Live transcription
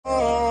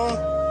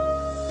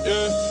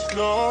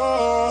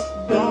No,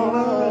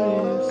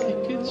 Look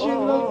at you,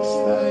 look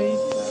sight.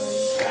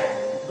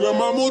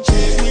 Grandma more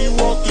tears when you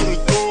walk through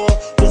the door.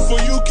 Before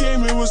you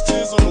came, it was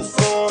tears on the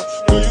floor.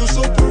 Girl, you're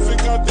so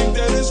perfect, I think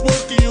that it's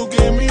working. You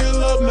gave me a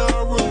love, now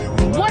I really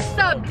want. What's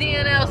up,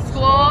 DNL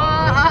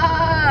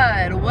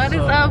squad? What is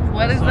up?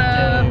 What is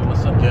up?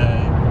 What's up,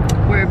 gang?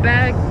 We're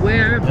back.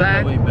 We're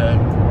back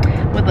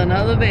with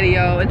another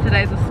video, and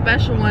today's a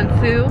special one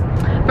too.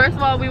 First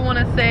of all, we want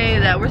to say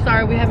that we're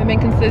sorry we haven't been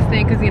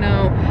consistent because, you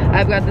know,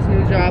 I've got this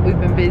new job. We've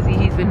been busy.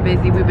 He's been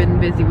busy. We've been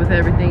busy with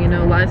everything. You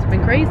know, life's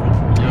been crazy.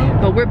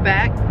 But we're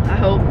back, I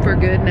hope, for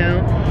good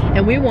now.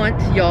 And we want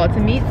y'all to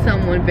meet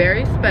someone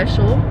very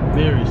special.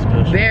 Very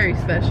special. Very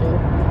special.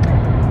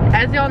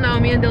 As y'all know,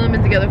 me and Dylan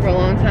been together for a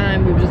long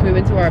time. We've just moved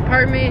into our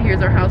apartment.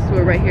 Here's our house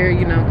tour right here.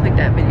 You know, click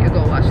that video.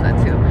 Go watch that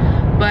too.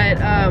 But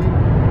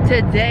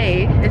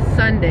today is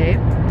Sunday,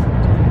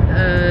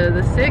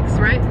 the 6th,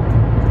 right?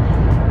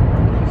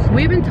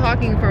 We've been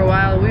talking for a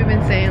while. We've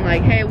been saying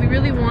like, hey, we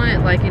really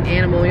want like an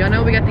animal. Y'all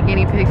know we got the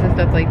guinea pigs and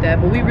stuff like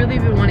that, but we really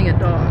been wanting a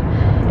dog.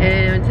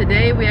 And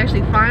today we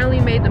actually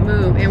finally made the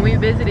move, and we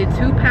visited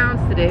 2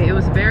 pounds today. It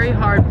was very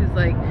hard because,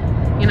 like,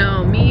 you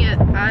know,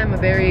 I'm a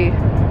very...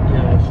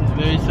 Yeah, she's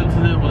very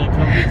sensitive when it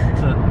comes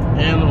to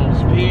animals,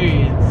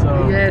 period.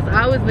 So yes,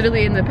 I was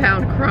literally in the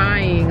pound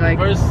crying. Like,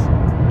 the first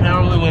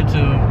pound we went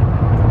to,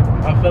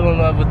 I fell in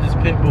love with this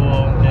pit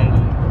bull, and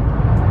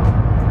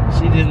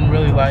she didn't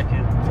really like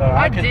it. So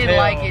I did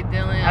like it,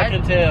 Dylan. I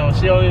can tell.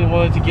 She only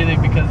wanted to get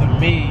it because of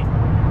me.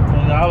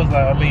 And I was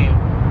like, I mean,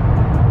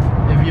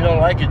 if you don't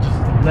like it, just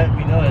let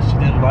me know that she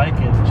didn't like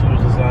it. And she was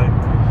just like,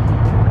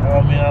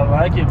 I mean, I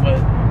like it, but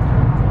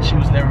she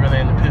was never really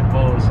into pit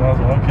bulls. So I was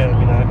like, okay, I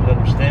mean, I can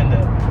understand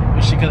that.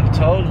 But she could have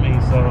told me,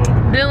 so.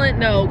 Dylan,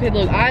 no, okay,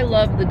 look, I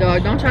love the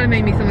dog. Don't try to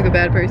make me sound like a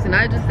bad person.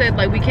 I just said,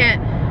 like, we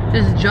can't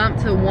just jump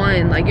to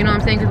one. Like, you know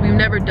what I'm saying? Because we've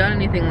never done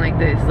anything like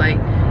this.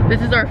 Like,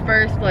 this is our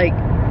first, like,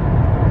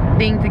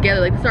 thing together.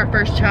 Like, this is our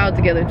first child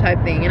together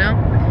type thing, you know?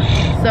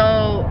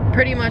 So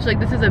pretty much, like,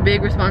 this is a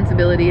big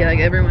responsibility, like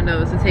everyone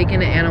knows, to take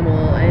in an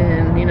animal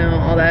and, you know,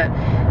 all that.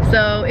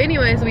 So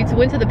anyways, we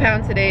went to the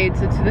pound today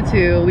to the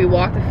 2. We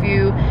walked a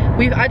few.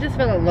 I just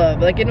fell in love.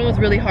 Like, it was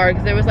really hard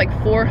because there was like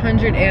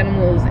 400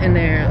 animals in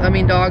there. I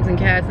mean, dogs and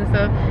cats and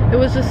stuff. It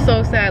was just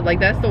so sad. Like,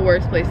 that's the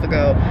worst place to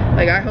go.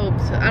 Like, I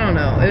don't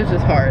know, it was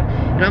just hard.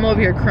 And I'm over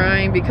here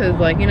crying because,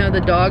 like, you know,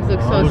 the dogs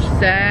look so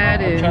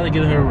sad. I tried to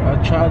get her crying.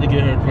 I tried to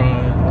get her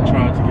crying.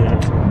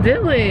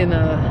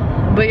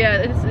 Dylan, but yeah,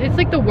 it's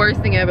like the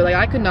worst thing ever. Like,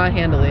 I could not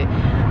handle it.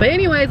 But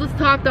anyways, let's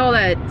talk all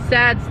that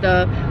sad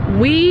stuff.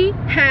 We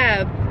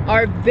have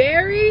our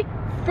very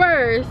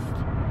first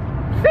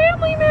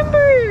family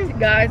member.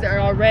 Guys are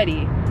all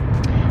ready.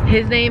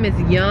 His name is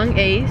Young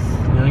Ace.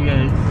 Young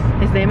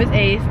Ace. His name is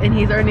Ace, and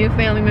he's our new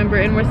family member,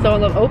 and we're so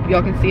in love. Oh,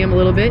 y'all can see him a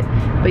little bit.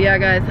 But yeah,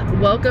 guys,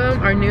 welcome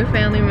our new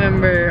family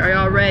member. Are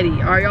y'all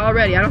ready? Are y'all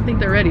ready? I don't think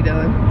they're ready,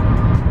 Dylan.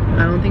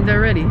 I don't think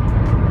they're ready.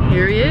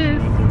 Here he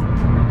is.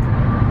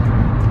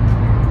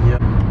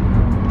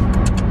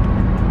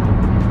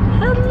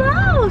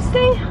 Hello,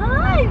 say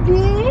hi,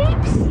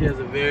 babes. He has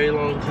a very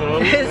long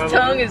tongue. His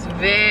tongue is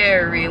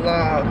very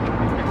long.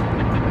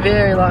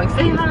 Very long.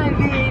 Say hi,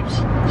 babes.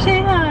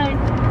 Say hi.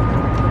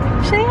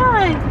 Say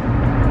hi.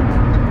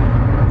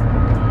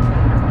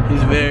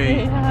 He's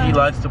very, he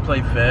likes to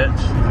play fetch.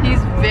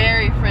 He's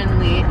very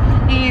friendly.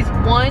 He's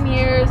 1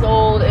 year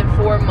old and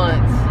 4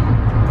 months.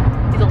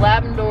 He's a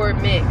Labrador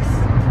mix.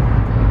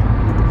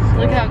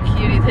 Look how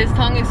cute he is. His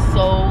tongue is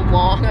so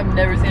long. I've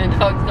never seen a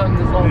dog's tongue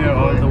this long before.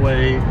 On the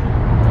way.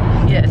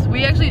 Yes,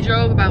 we actually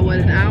drove about, what,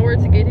 an hour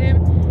to get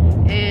him.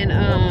 And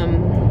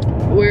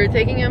we're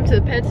taking him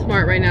to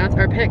PetSmart right now. It's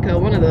our Petco,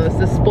 one of those,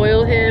 to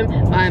spoil him,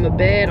 buy him a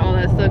bed, all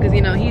that stuff. Because,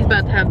 you know, he's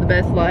about to have the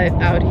best life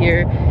out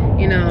here.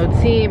 You know,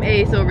 Team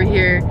Ace over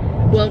here.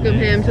 Welcome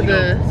him to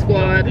the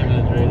squad.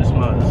 This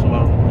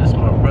is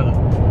my brother.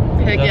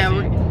 Heck yeah.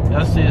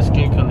 Y'all see his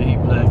skin color, he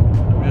black.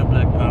 Real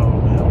black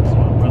power, man. This is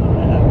my brother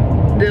right now.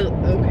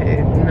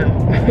 Okay,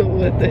 no.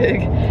 What the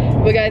heck?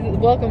 But guys,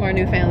 welcome our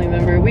new family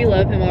member. We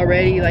love him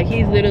already. Like,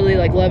 he's literally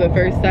like love at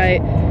first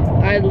sight.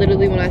 I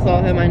literally, when I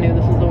saw him, I knew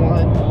this was the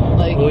one.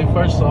 Like, when we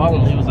first saw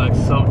him, he was like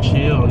so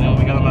chill, and then when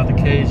we got him out the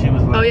cage, he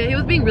was like, oh yeah, he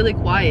was being really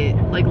quiet,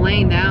 like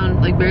laying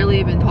down, like barely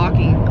even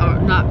talking, or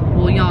not.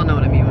 Well, y'all know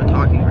what I mean when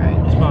talking, right?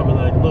 He's probably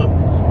like, look,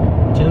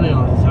 I'm telling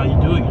y'all, this is how you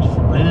do it. You just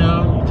lay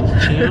down, you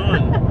just chill,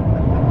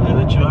 and they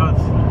let you out.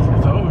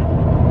 It's over.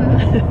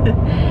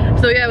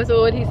 So yeah, so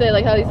what he said,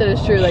 like how he said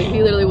is true. Like,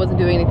 he literally wasn't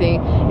doing anything,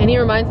 and he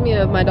reminds me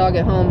of my dog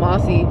at home,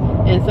 Mossy.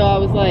 And so I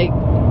was like,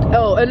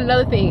 oh, and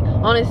another thing,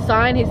 on his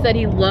sign he said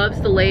he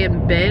loves to lay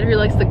in bed, or he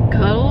likes to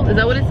cuddle. Is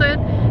that what it said?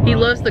 He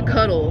loves to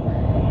cuddle.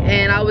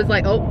 And I was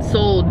like, oh,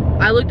 sold.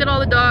 I looked at all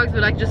the dogs,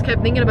 but I just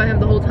kept thinking about him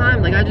the whole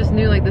time. Like, I just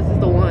knew, like, this is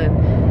the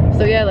one.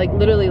 So yeah, like,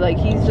 literally, like,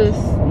 he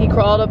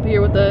crawled up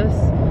here with us.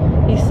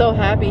 He's so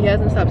happy. He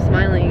hasn't stopped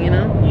smiling, you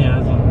know?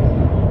 Yeah.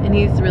 And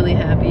he's really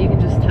happy, you can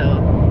just tell.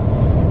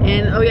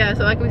 And oh yeah,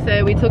 so like we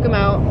said, we took him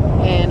out,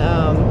 and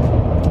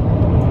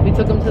we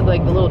took him to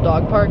like the little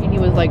dog park, and he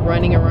was like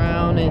running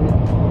around, and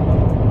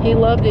He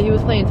loved it. He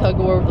was playing tug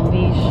of war with the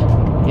leash.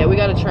 Yeah, we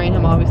gotta train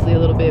him obviously a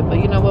little bit, but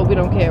you know what? We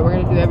don't care. We're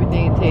gonna do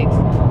everything it takes.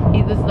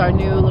 This is our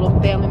new little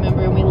family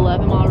member, and we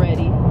love him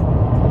already.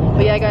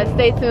 But yeah, guys,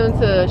 stay tuned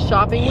to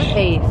Shopping with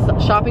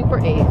Ace. Shopping for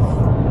Ace.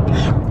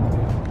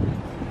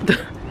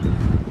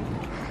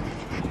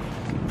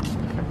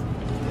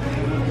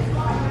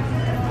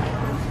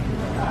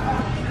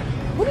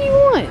 What do you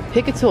want?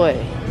 Pick a toy.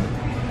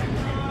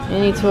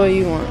 Any toy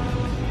you want.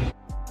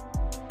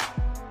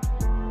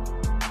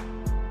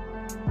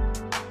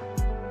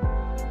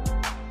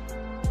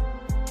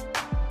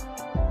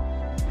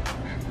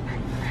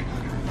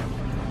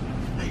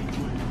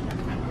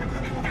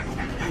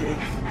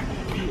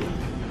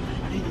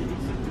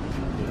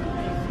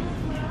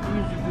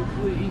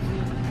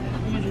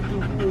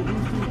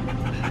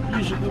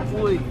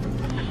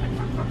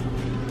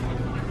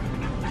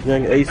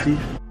 Young AC.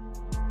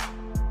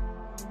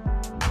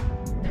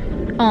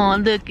 Oh,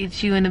 look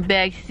at you in the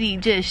back seat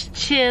just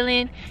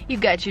chilling. You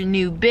got your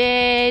new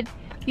bed.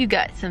 You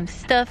got some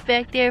stuff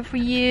back there for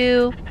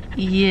you.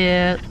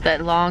 Yeah,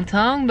 that long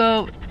tongue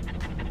though.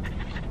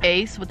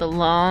 Ace with a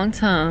long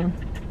tongue.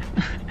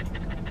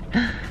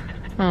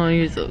 Oh,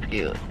 you're so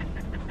cute.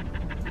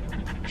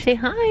 Say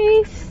hi,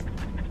 Ace.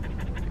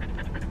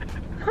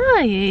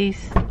 Hi,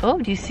 Ace. Oh,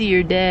 do you see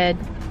your dad?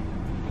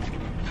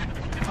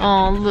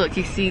 Oh, look,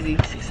 he sees you.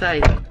 He's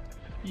excited.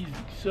 He's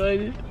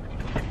excited.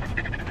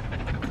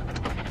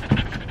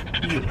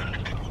 Yeah.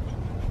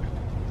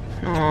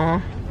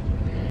 Aww.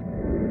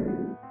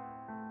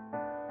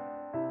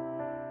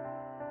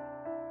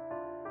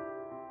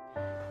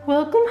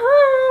 Welcome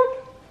home.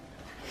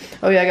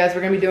 Oh yeah, guys, we're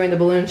gonna be doing the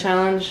balloon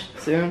challenge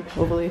soon,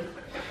 hopefully.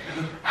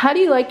 How do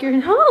you like your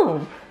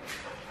home?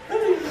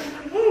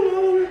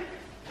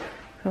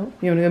 Oh,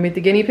 you wanna go meet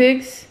the guinea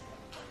pigs?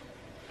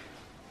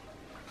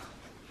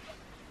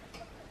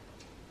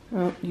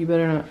 Oh, you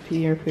better not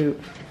pee or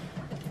poop.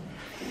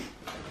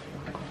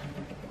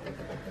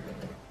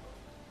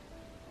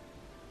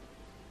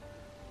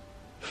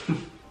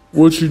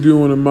 What you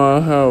doing in my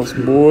house,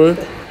 boy?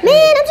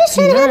 Man, I'm just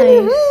trying to have a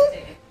new room.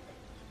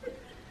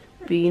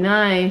 Be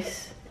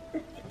nice.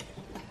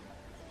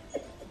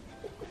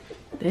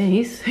 Dang,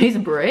 he's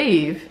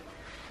brave.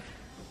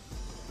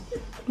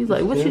 He's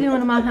like, what you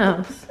doing in my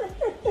house?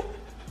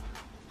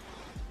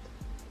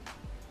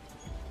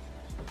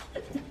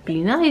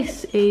 Be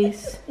nice,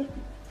 Ace.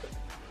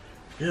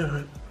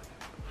 Yeah.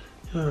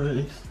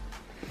 Nice.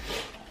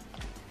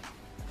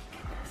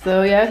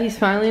 So yeah, he's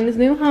finally in his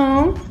new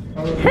home.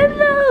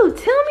 Hello,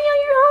 tell me how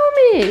your home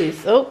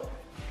is. Oh,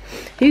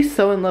 he's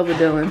so in love with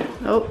Dylan.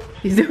 Oh,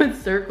 he's doing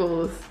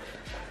circles.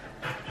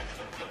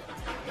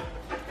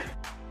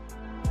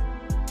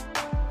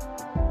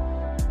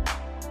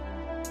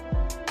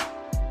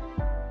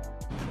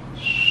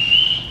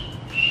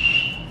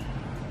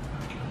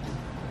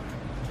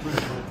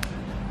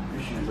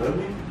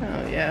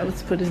 Oh yeah,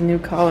 let's put his new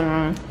collar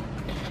on.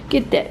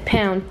 Get that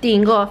pound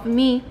thing off of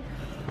me.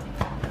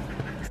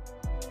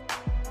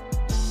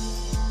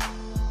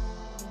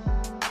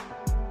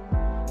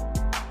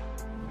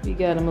 We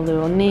got him a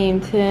little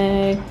name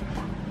tag.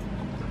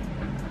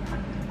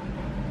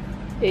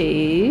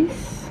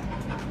 Ace.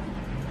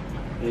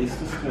 Ace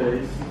to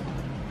space.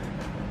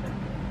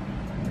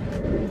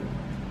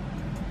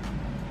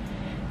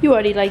 You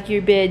already like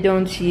your bed,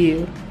 don't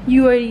you?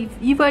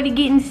 You've already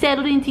getting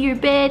settled into your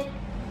bed?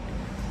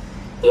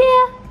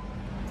 Yeah.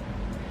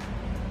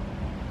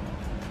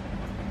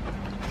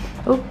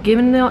 Oh,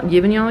 giving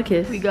y'all a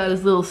kiss. We got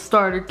his little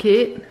starter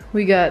kit.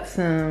 We got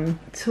some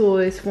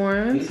toys for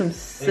him, some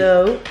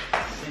soap.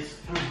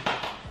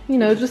 You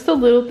know, just the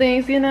little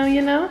things, you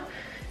know.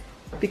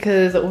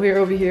 Because we're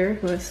over here,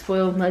 we're gonna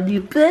spoil my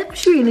new pup.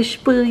 Sure, gonna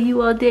spoil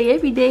you all day,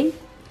 every day.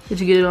 Did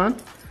you get it on?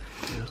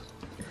 Yeah.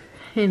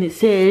 And it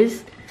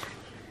says,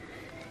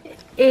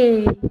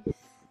 Ace.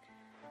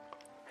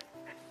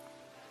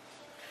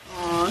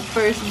 Aw,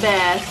 first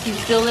bath. He's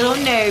still a little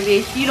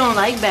nervous. You don't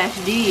like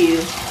baths, do you?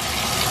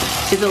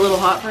 Is it a little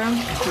hot for him?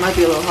 It might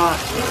be a little hot.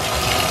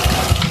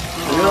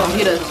 Oh,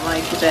 he doesn't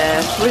like the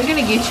bath. We're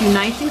gonna get you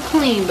nice and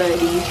clean, buddy.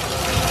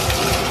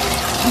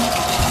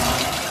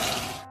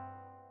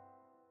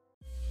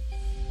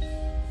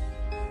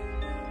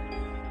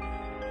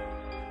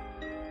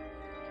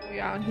 We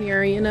out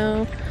here, you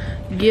know,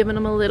 giving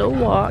him a little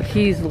walk.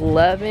 He's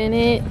loving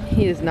it.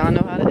 He does not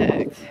know how to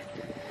act.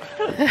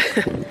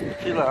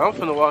 He's like, I'm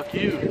finna walk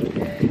you.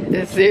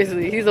 Yeah,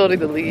 seriously, he's holding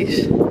the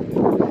leash.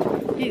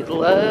 He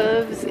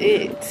loves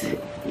it.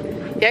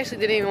 He actually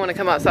didn't even want to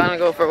come outside and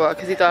go for a walk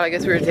because he thought, I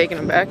guess, we were taking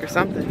him back or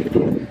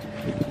something.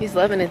 He's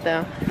loving it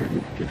though.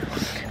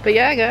 But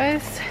yeah,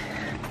 guys,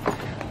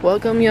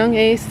 welcome young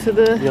Ace to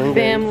the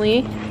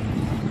family.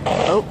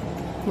 Oh,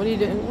 what are you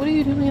doing? What are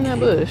you doing in that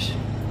bush?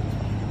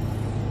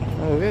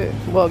 Okay.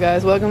 Well,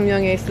 guys, welcome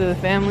young Ace to the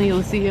family.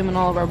 You'll see him in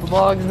all of our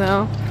vlogs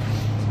now.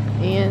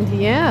 And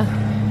yeah,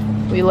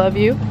 we love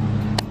you.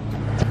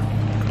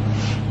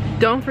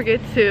 Don't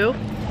forget to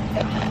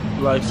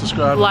like,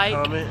 subscribe, like,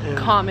 comment.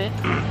 comment.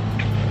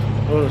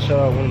 I want to shout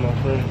out one of my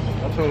friends.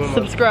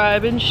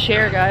 subscribe and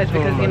share, guys,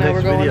 because you know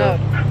we're going up.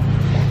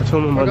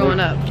 We're going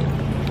up.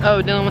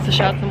 Oh, Dylan wants to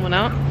shout someone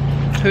out.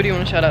 Who do you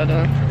want to shout out,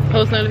 Dylan?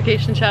 Post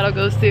notification shout out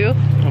goes to.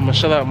 I'm gonna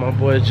shout out my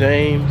boy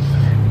James,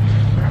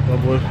 my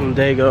boy from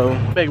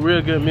Dago. Make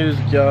real good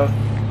music, y'all.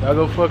 Y'all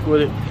go fuck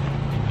with it.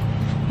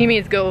 He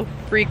means go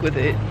freak with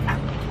it.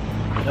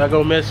 Y'all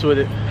go mess with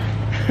it.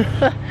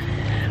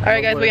 All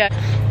right, guys, we got.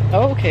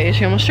 Oh, okay,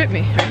 she almost tripped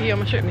me. He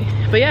almost tripped me.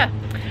 But yeah,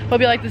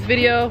 hope you like this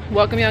video.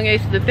 Welcome Young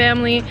Ace to the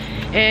family.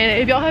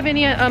 And if y'all have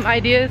any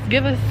ideas,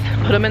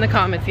 put them in the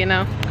comments. You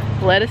know,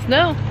 let us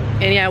know.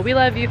 And yeah, we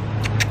love you.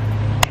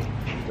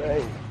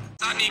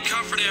 I need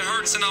comfort, it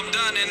hurts and I'm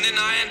done. And then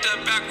I end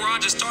up back where I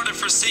just started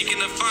for seeking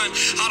the fun.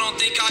 I don't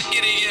think I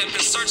get it yet.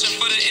 Been searching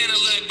for the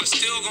intellect, but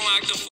still gonna act the